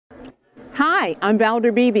Hi, I'm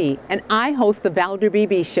Valder Beebe, and I host the Valder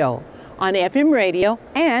Beebe Show on FM radio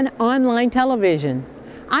and online television.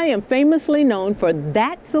 I am famously known for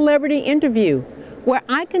That Celebrity Interview, where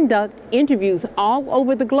I conduct interviews all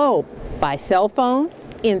over the globe by cell phone,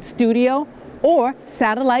 in studio, or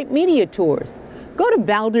satellite media tours. Go to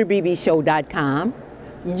ValderBeebeShow.com,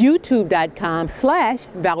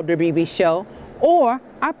 YouTube.com/ValderBeebeShow, or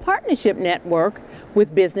our partnership network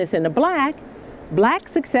with Business in the Black,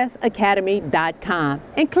 BlackSuccessAcademy.com,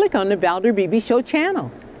 and click on the Valder Beebe Show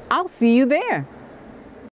channel. I'll see you there.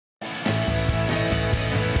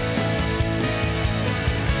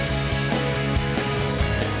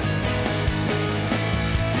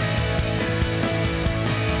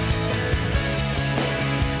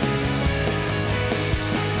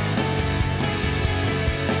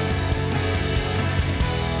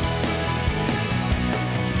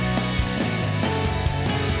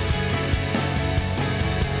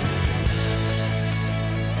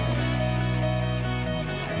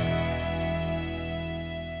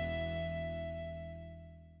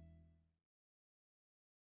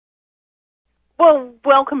 Well,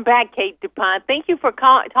 welcome back, Kate DePonte. Thank you for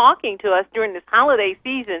talking to us during this holiday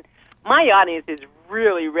season. My audience is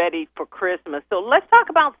really ready for Christmas. So let's talk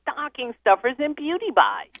about stocking stuffers and beauty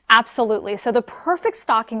buys. Absolutely. So the perfect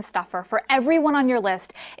stocking stuffer for everyone on your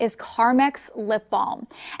list is Carmex Lip Balm.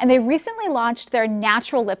 And they recently launched their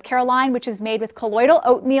natural lip care line, which is made with colloidal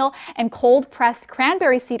oatmeal and cold-pressed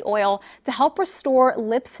cranberry seed oil to help restore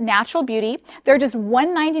lips' natural beauty. They're just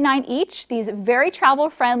 $1.99 each. These very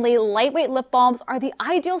travel-friendly, lightweight lip balms are the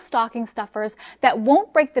ideal stocking stuffers that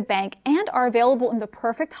won't break the bank and are available in the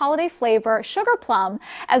perfect holiday flavor, sugar plum,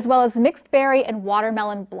 as well as mixed berry and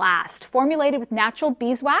watermelon blast, formulated with natural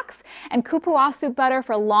beeswax and cupuaçu butter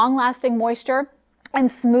for long-lasting moisture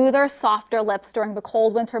and smoother, softer lips during the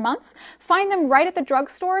cold winter months. Find them right at the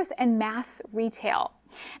drugstores and mass retail.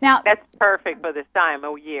 Now, that's perfect for this time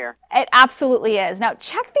of year. It absolutely is. Now,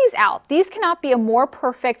 check these out. These cannot be a more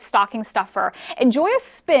perfect stocking stuffer. Enjoy a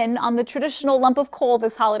spin on the traditional lump of coal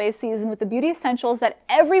this holiday season with the beauty essentials that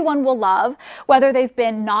everyone will love. Whether they've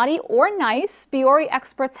been naughty or nice, Biore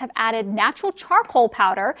experts have added natural charcoal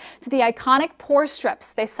powder to the iconic pore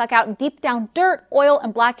strips. They suck out deep down dirt, oil,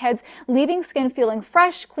 and blackheads, leaving skin feeling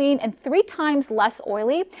fresh, clean, and 3 times less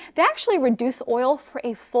oily. They actually reduce oil for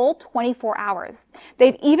a full 24 hours.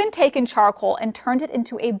 They've even taken charcoal and turned it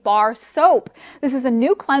into a bar soap. This is a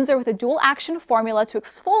new cleanser with a dual action formula to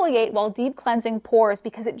exfoliate while deep cleansing pores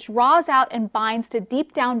because it draws out and binds to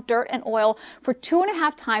deep down dirt and oil for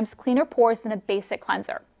 2.5 times cleaner pores than a basic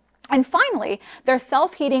cleanser. And finally, their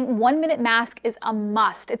self-heating 1-minute mask is a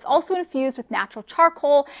must. It's also infused with natural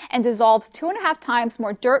charcoal and dissolves 2.5 times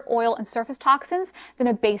more dirt, oil, and surface toxins than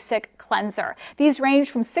a basic cleanser. These range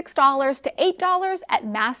from $6 to $8 at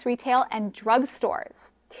mass retail and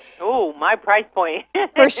drugstores. Oh, my price point.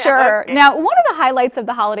 For sure. Now, one of the highlights of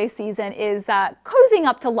the holiday season is cozying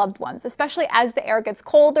up to loved ones, especially as the air gets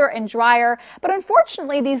colder and drier. But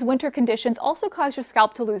unfortunately, these winter conditions also cause your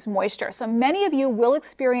scalp to lose moisture. So many of you will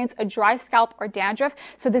experience a dry scalp or dandruff,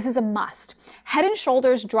 so this is a must. Head &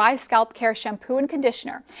 Shoulders Dry Scalp Care Shampoo and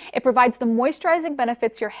Conditioner. It provides the moisturizing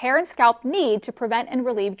benefits your hair and scalp need to prevent and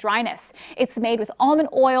relieve dryness. It's made with almond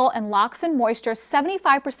oil and locks in moisture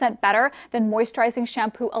 75% better than moisturizing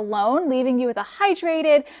shampoo alone, leaving you with a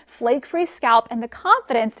hydrated, flake-free scalp and the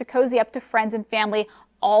confidence to cozy up to friends and family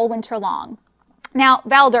all winter long. Now,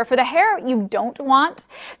 Valder, for the hair you don't want,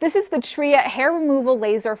 this is the Tria Hair Removal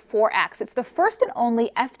Laser 4X. It's the first and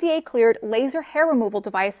only FDA-cleared laser hair removal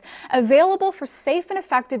device available for safe and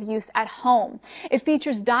effective use at home. It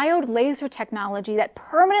features diode laser technology that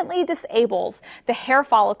permanently disables the hair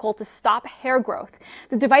follicle to stop hair growth.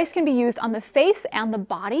 The device can be used on the face and the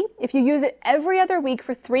body. If you use it every other week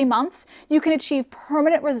for 3 months, you can achieve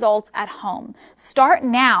permanent results at home. Start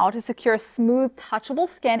now to secure smooth, touchable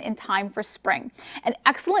skin in time for spring. An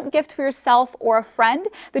excellent gift for yourself or a friend.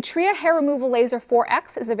 The Tria Hair Removal Laser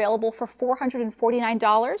 4X is available for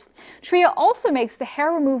 $449. Tria also makes the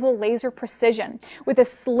Hair Removal Laser Precision with a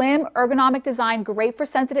slim, ergonomic design, great for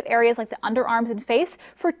sensitive areas like the underarms and face,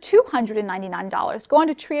 for $299. Go on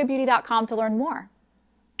to triabeauty.com to learn more.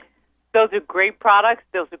 Those are great products.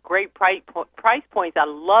 Those are great price points. I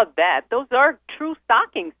love that. Those are true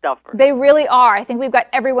stocking stuffers. They really are. I think we've got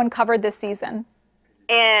everyone covered this season.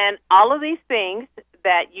 And all of these things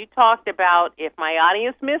that you talked about, if my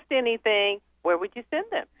audience missed anything, where would you send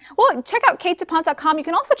them? Well, check out katedeponte.com. You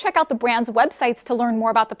can also check out the brand's websites to learn more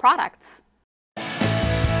about the products.